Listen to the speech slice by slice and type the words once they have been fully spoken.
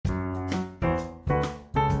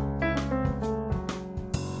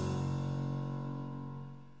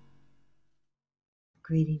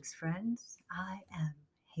Greetings, friends. I am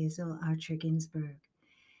Hazel Archer Ginsburg,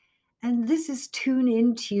 and this is Tune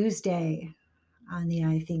In Tuesday on the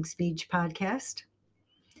I Think Speech podcast.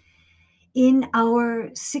 In our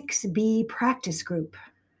 6B practice group,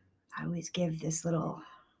 I always give this little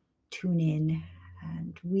tune in,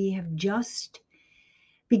 and we have just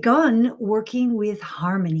begun working with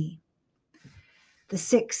harmony, the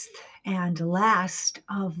sixth and last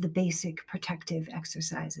of the basic protective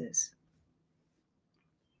exercises.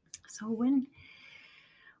 So when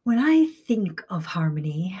I think of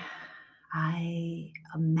harmony, I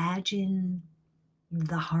imagine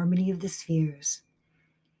the harmony of the spheres,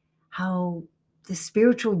 how the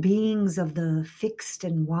spiritual beings of the fixed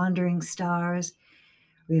and wandering stars,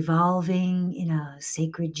 revolving in a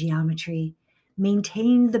sacred geometry,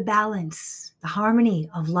 maintain the balance, the harmony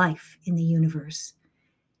of life in the universe.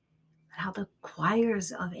 How the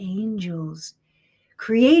choirs of angels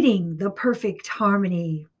creating the perfect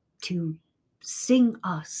harmony to sing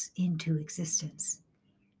us into existence.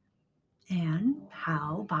 And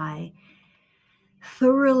how by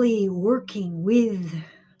thoroughly working with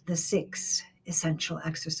the 6 essential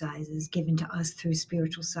exercises given to us through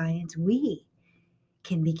spiritual science, we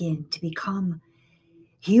can begin to become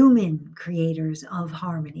human creators of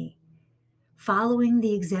harmony, following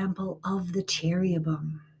the example of the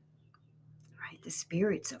cherubim, right? The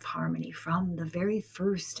spirits of harmony from the very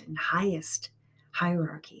first and highest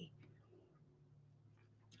hierarchy.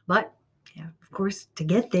 But, of course, to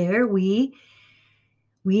get there, we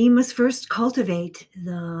must first cultivate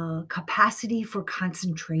the capacity for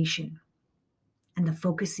concentration and the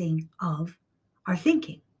focusing of our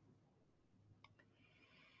thinking.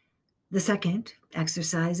 The second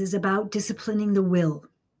exercise is about disciplining the will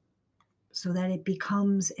so that it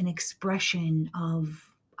becomes an expression of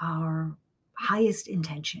our highest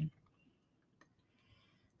intention.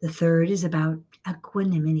 The third is about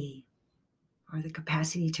equanimity, or the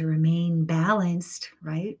capacity to remain balanced,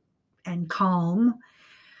 right, and calm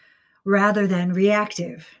rather than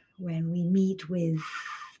reactive when we meet with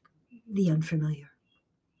the unfamiliar.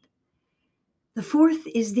 The fourth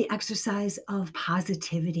is the exercise of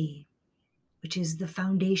positivity, which is the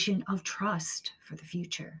foundation of trust for the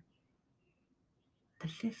future. The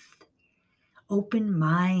fifth, open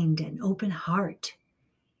mind and open heart,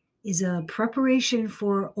 is a preparation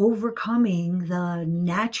for overcoming the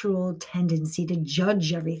natural tendency to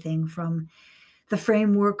judge everything from the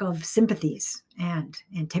framework of sympathies and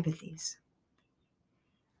antipathies.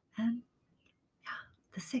 And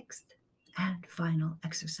the sixth and final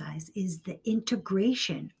exercise is the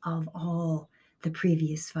integration of all the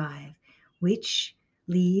previous 5, which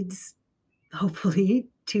leads, hopefully,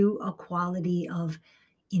 to a quality of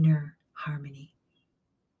inner harmony.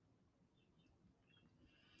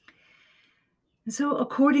 And so,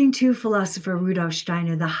 according to philosopher Rudolf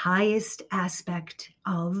Steiner, the highest aspect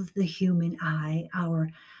of the human I, our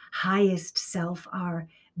highest self, our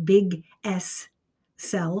big S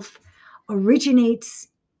self, originates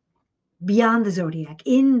beyond the zodiac,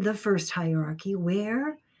 in the first hierarchy,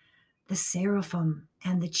 where the seraphim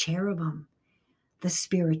and the cherubim, the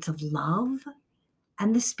spirits of love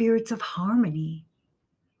and the spirits of harmony,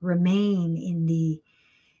 remain in the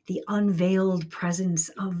unveiled presence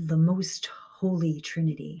of the most holy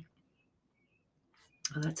Trinity.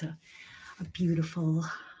 Oh, that's a beautiful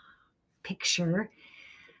picture,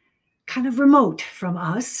 kind of remote from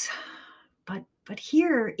us, but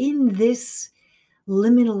here in this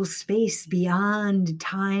liminal space beyond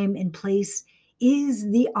time and place is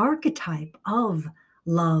the archetype of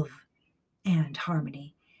love and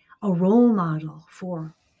harmony, a role model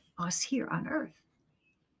for us here on Earth.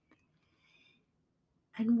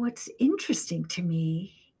 And what's interesting to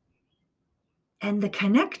me, and the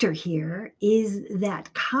connector here, is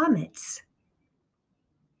that comets,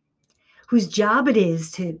 whose job it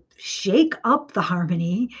is to shake up the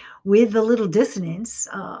harmony with a little dissonance,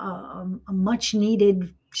 a much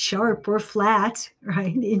needed sharp or flat,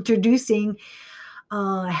 right? Introducing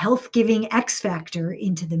a health-giving X factor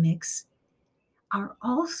into the mix, are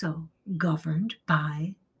also governed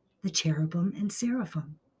by the cherubim and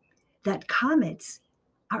seraphim. That comets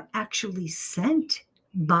are actually sent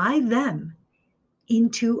by them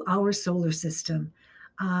into our solar system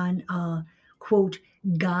on a, quote,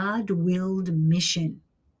 God-willed mission.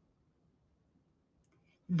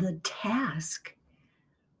 The task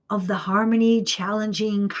of the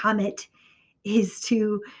harmony-challenging comet is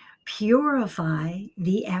to purify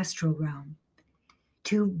the astral realm,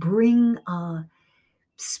 to bring a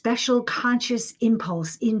special conscious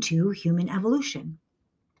impulse into human evolution.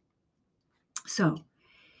 So,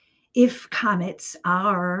 If comets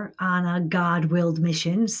are on a God-willed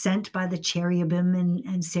mission sent by the cherubim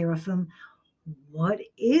and seraphim, what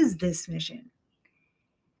is this mission?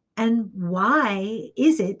 And why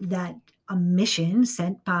is it that a mission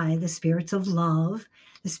sent by the spirits of love,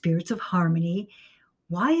 the spirits of harmony,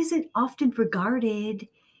 why is it often regarded,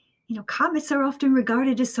 comets are often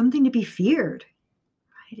regarded as something to be feared,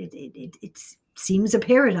 right? It seems a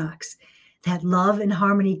paradox that love and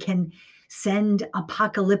harmony can send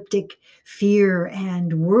apocalyptic fear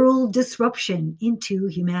and world disruption into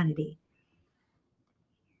humanity.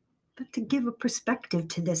 But to give a perspective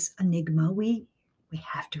to this enigma, we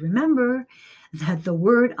have to remember that the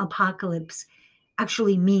word apocalypse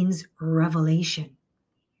actually means revelation.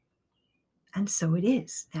 And so it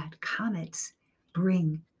is that comets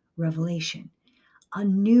bring revelation, a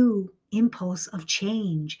new impulse of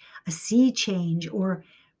change, a sea change, or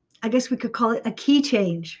I guess we could call it a key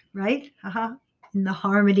change, right? In the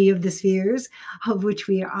harmony of the spheres of which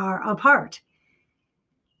we are a part.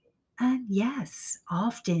 And yes,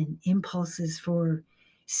 often impulses for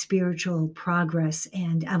spiritual progress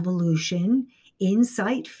and evolution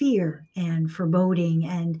incite fear and foreboding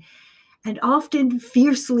and often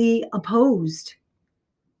fiercely opposed,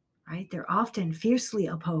 right? They're often fiercely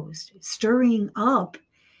opposed, stirring up,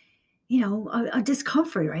 a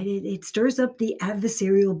discomfort, right? It stirs up the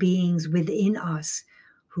adversarial beings within us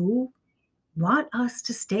who want us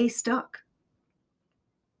to stay stuck.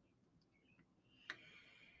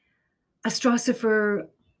 Astrosopher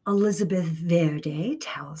Elizabeth Verde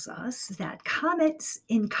tells us that comets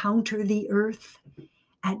encounter the Earth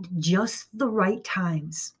at just the right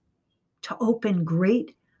times to open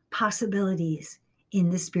great possibilities in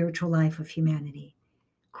the spiritual life of humanity.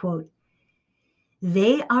 Quote,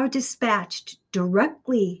 they are dispatched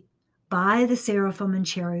directly by the seraphim and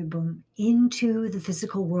cherubim into the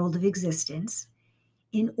physical world of existence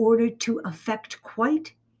in order to affect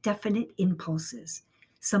quite definite impulses,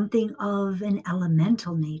 something of an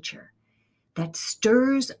elemental nature that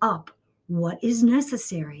stirs up what is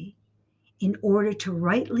necessary in order to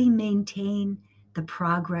rightly maintain the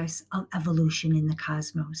progress of evolution in the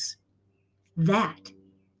cosmos. That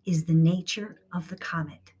is the nature of the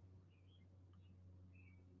comet.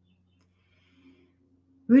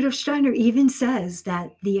 Rudolf Steiner even says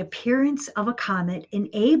that the appearance of a comet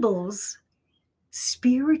enables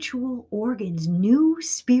spiritual organs, new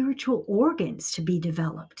spiritual organs to be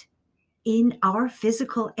developed in our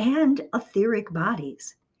physical and etheric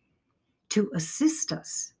bodies to assist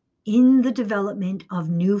us in the development of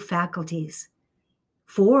new faculties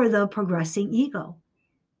for the progressing ego.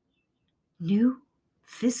 New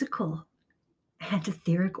physical and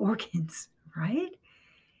etheric organs, right?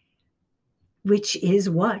 Which is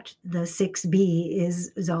what the 6B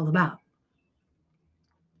is all about.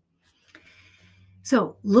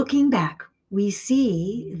 So looking back, we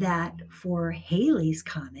see that for Halley's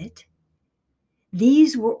Comet,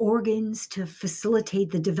 these were organs to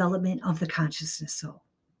facilitate the development of the consciousness soul.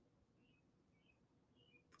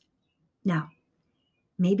 Now,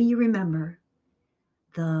 maybe you remember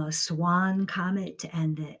the Swan Comet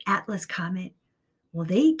and the Atlas Comet. Well,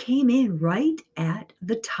 they came in right at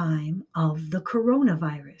the time of the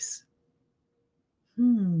coronavirus.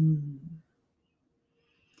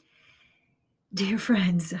 Dear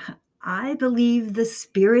friends, I believe the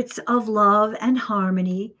spirits of love and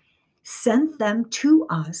harmony sent them to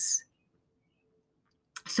us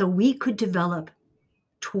so we could develop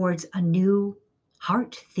towards a new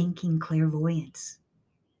heart-thinking clairvoyance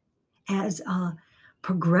as a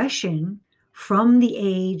progression from the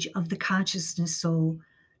age of the consciousness soul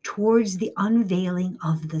towards the unveiling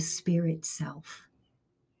of the spirit self,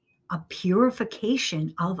 a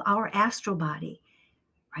purification of our astral body,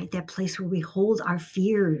 right? That place where we hold our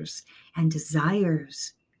fears and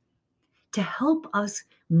desires to help us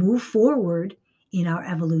move forward in our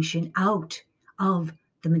evolution out of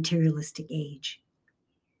the materialistic age.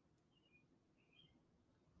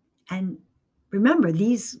 And remember,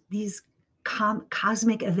 these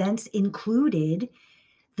cosmic events included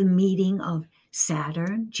the meeting of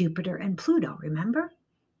Saturn, Jupiter, and Pluto, remember?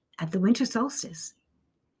 At the winter solstice.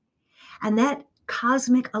 And that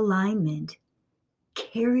cosmic alignment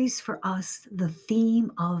carries for us the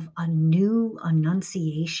theme of a new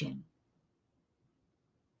annunciation.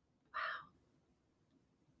 Wow.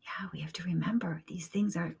 Yeah, we have to remember these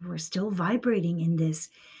things we're still vibrating in this.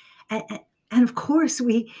 And of course,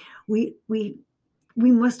 we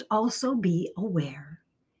must also be aware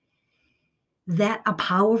that a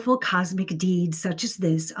powerful cosmic deed such as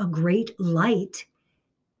this, a great light,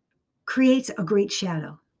 creates a great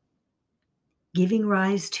shadow, giving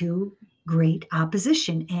rise to great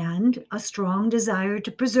opposition and a strong desire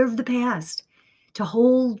to preserve the past, to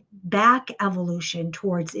hold back evolution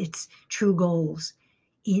towards its true goals.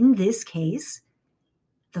 In this case,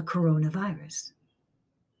 the coronavirus.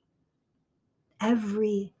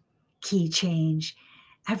 Every key change,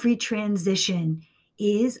 every transition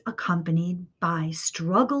is accompanied by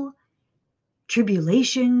struggle,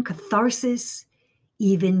 tribulation, catharsis,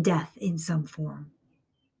 even death in some form.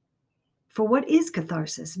 For what is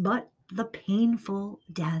catharsis but the painful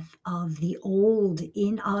death of the old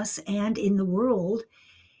in us and in the world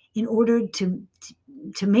in order to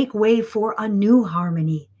make way for a new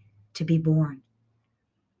harmony to be born?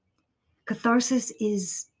 Catharsis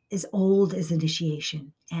is as old as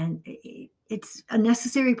initiation, and it's a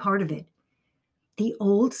necessary part of it. The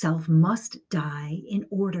old self must die in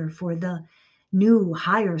order for the new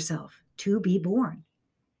higher self to be born.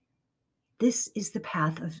 This is the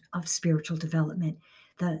path of spiritual development,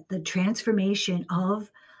 the transformation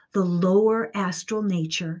of the lower astral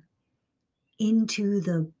nature into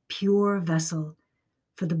the pure vessel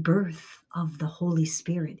for the birth of the Holy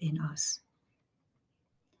Spirit in us.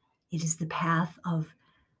 It is the path of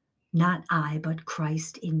not I, but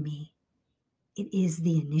Christ in me. It is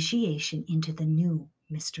the initiation into the new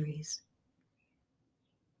mysteries.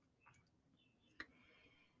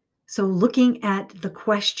 So, looking at the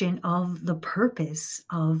question of the purpose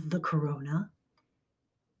of the corona,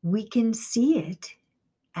 we can see it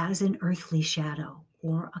as an earthly shadow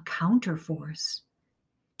or a counterforce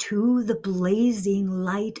to the blazing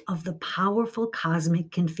light of the powerful cosmic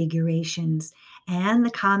configurations and the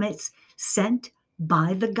comets sent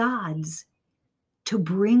by the gods to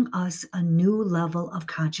bring us a new level of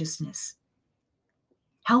consciousness,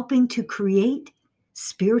 helping to create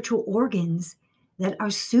spiritual organs that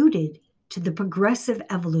are suited to the progressive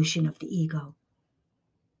evolution of the ego.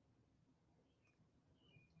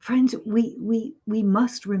 Friends, we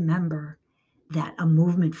must remember that a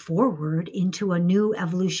movement forward into a new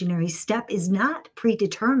evolutionary step is not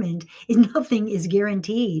predetermined, and nothing is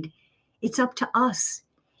guaranteed. It's up to us.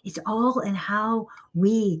 It's all in how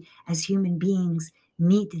we as human beings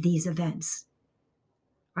meet these events,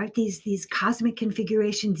 right? These cosmic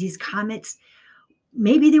configurations, these comets,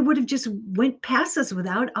 maybe they would have just went past us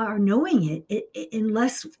without our knowing it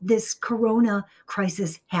unless this corona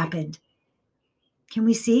crisis happened. Can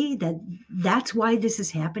we see that that's why this is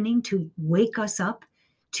happening, to wake us up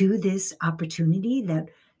to this opportunity that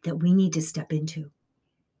we need to step into?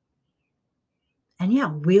 And yeah,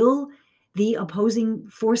 will the opposing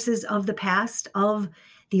forces of the past, of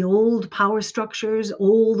the old power structures,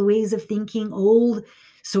 old ways of thinking, old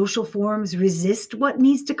social forms resist what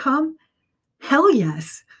needs to come? Hell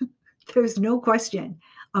yes. There's no question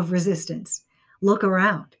of resistance. Look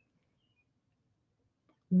around.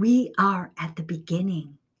 We are at the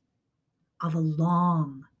beginning of a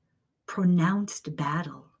long, pronounced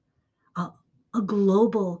battle, a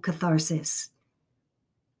global catharsis,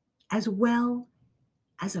 as well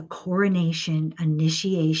as a coronation,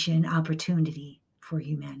 initiation opportunity for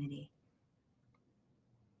humanity.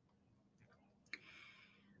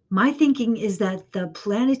 My thinking is that the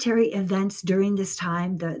planetary events during this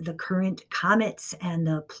time, the current comets and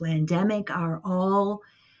the pandemic, are all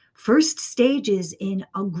first stages in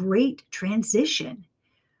a great transition,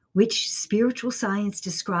 which spiritual science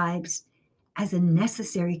describes as a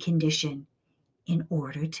necessary condition in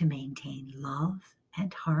order to maintain love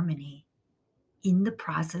and harmony in the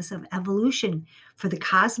process of evolution for the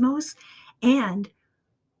cosmos and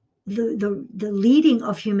the leading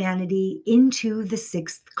of humanity into the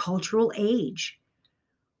sixth cultural age,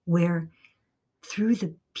 where through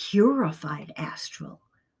the purified astral,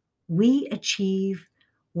 we achieve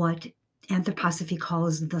what anthroposophy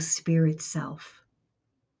calls the spirit self,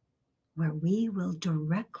 where we will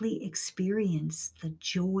directly experience the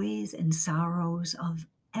joys and sorrows of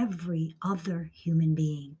every other human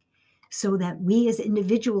being, so that we as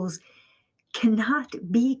individuals cannot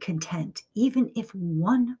be content, even if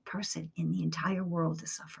one person in the entire world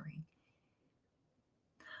is suffering.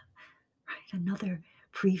 Right? Another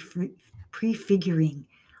prefiguring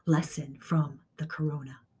lesson from the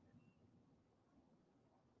corona.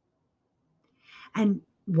 And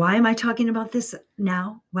why am I talking about this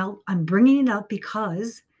now? Well, I'm bringing it up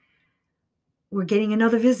because we're getting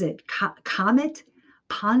another visit. Comet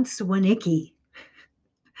Ponswanicki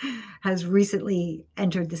has recently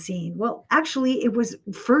entered the scene. Well, actually, it was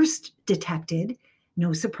first detected,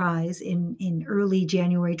 no surprise, in early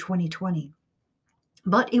January 2020.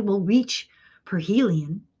 But it will reach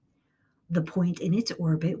perihelion, the point in its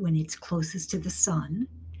orbit when it's closest to the sun,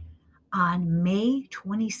 on May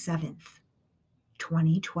 27th,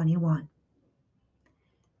 2021.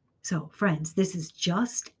 So, friends, this is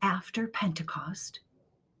just after Pentecost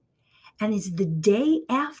and is the day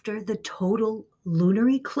after the total lunar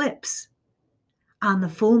eclipse on the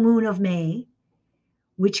full moon of May,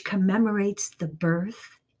 which commemorates the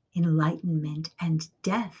birth, enlightenment, and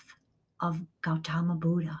death of Gautama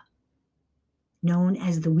Buddha, known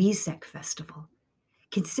as the Wesak Festival,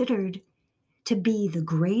 considered to be the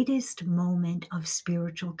greatest moment of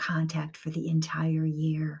spiritual contact for the entire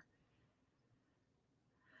year.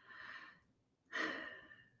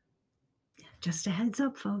 Just a heads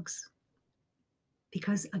up, folks.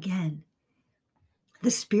 Because again,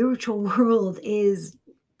 the spiritual world is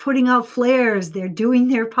putting out flares. They're doing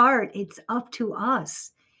their part. It's up to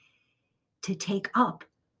us to take up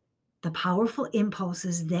the powerful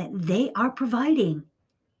impulses that they are providing.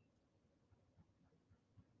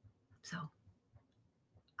 So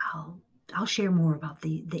I'll share more about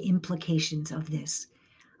the implications of this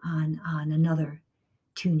on another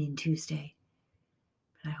Tune In Tuesday.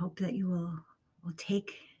 But I hope that you will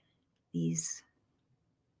take these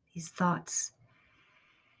thoughts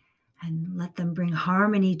and let them bring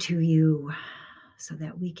harmony to you so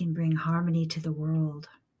that we can bring harmony to the world.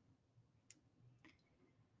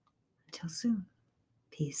 Until soon,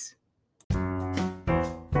 peace.